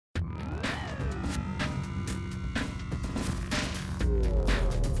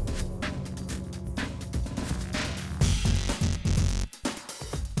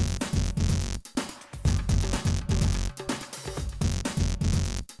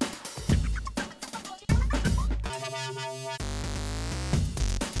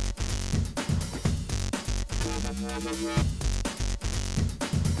Yeah,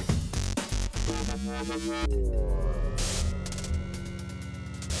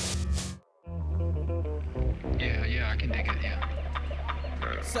 I can dig it, yeah.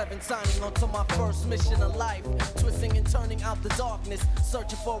 7 signing onto my first mission of life, twisting and turning out the darkness,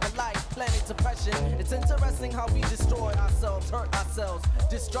 searching for a light, planning depression. It's interesting how we destroy ourselves, hurt ourselves,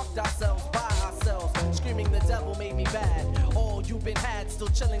 destruct ourselves by ourselves, screaming the devil made me bad. All you've been had, still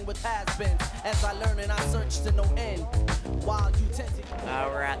chilling with has-beens, as I learn and I search to no end, while you tend to...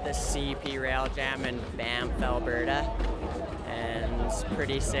 We're at the CP Rail Jam in Banff, Alberta, and it's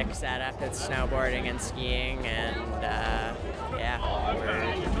pretty sick setup. It's snowboarding and skiing, and yeah.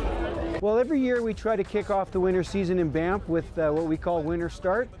 Well, every year we try to kick off the winter season in Banff with what we call Winter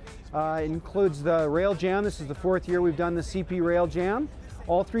Start. It includes the Rail Jam. This is the 4th year we've done the CP Rail Jam.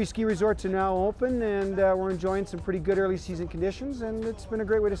 All 3 ski resorts are now open, and we're enjoying some pretty good early season conditions, and it's been a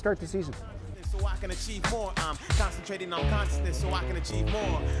great way to start the season. So I can achieve more. I'm concentrating on consciousness so I can achieve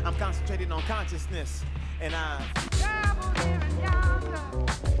more. I'm concentrating on consciousness, and I never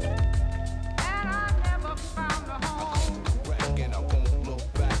found a home. And I won't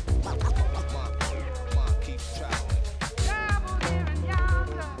look back. My mind keeps traveling. Traveling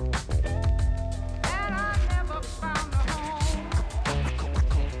yonder, and I never found a home.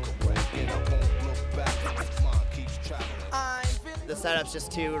 And I won't look back. My mind keeps traveling. The setup's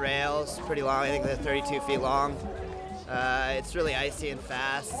just 2 rails, pretty long. I think they're 32 feet long. It's really icy and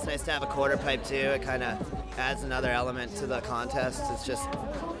fast. It's nice to have a quarter pipe too. It kind of adds another element to the contest. It's just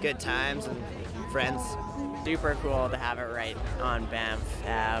good times and friends. Super cool to have it right on Banff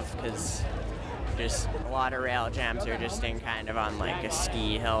Ave, because just a lot of rail jams are just in kind of on like a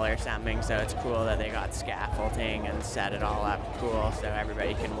ski hill or something, so it's cool that they got scaffolding and set it all up cool so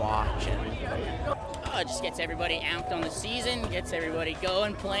everybody can watch. And it just gets everybody amped on the season, gets everybody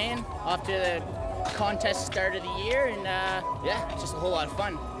going, playing off to the contest start of the year, and yeah, it's just a whole lot of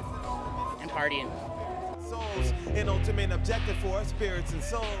fun and partying. Souls, an ultimate objective for our spirits and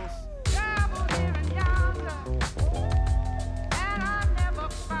souls.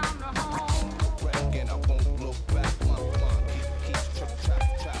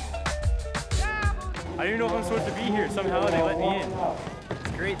 I don't even know if I'm supposed to be here. Somehow they let me in. It's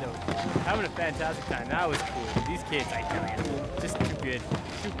great though. Having a fantastic time. That was cool. These kids, I tell you, just too good.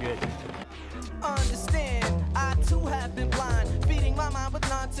 Too good. Understand, I too have been blind, feeding my mind with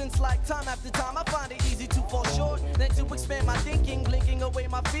nonsense like time after time. I find it easy to fall short, then to expand my thinking, blinking away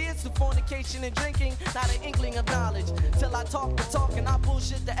my fears to fornication and drinking. Not an inkling of knowledge, till I talk the talk and I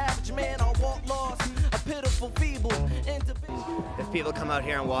bullshit the average man. I walk lost, a pitiful, feeble individual. If people come out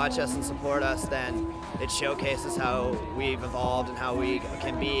here and watch us and support us, then it showcases how we've evolved and how we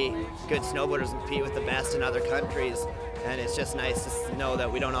can be good snowboarders and compete with the best in other countries. And it's just nice to know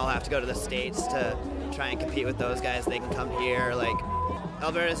that we don't all have to go to the States to try and compete with those guys. They can come here. Like,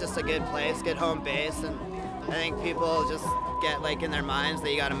 Alberta's just a good place, good home base, and I think people just get like in their minds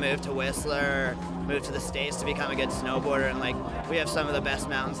that you gotta move to Whistler, or move to the States to become a good snowboarder, and like, we have some of the best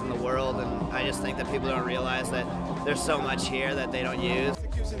mountains in the world, and I just think that people don't realize that there's so much here that they don't use.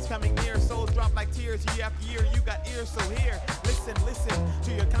 Execution's coming near, souls drop like tears year after year. You got ears, so here, listen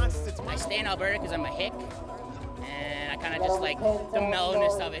to your conscience. I stay in Alberta because I'm a hick, and I kind of just like the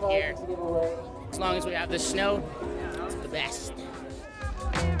mellowness of it here. As long as we have the snow, it's the best.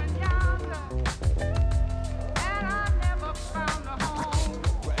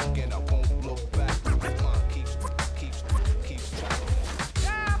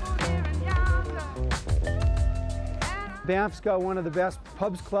 Banff's got one of the best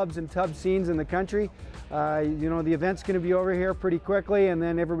pubs, clubs, and tub scenes in the country. You know, the event's going to be over here pretty quickly, and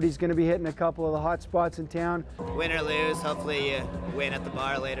then everybody's going to be hitting a couple of the hot spots in town. Win or lose, hopefully you win at the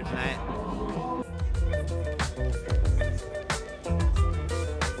bar later tonight.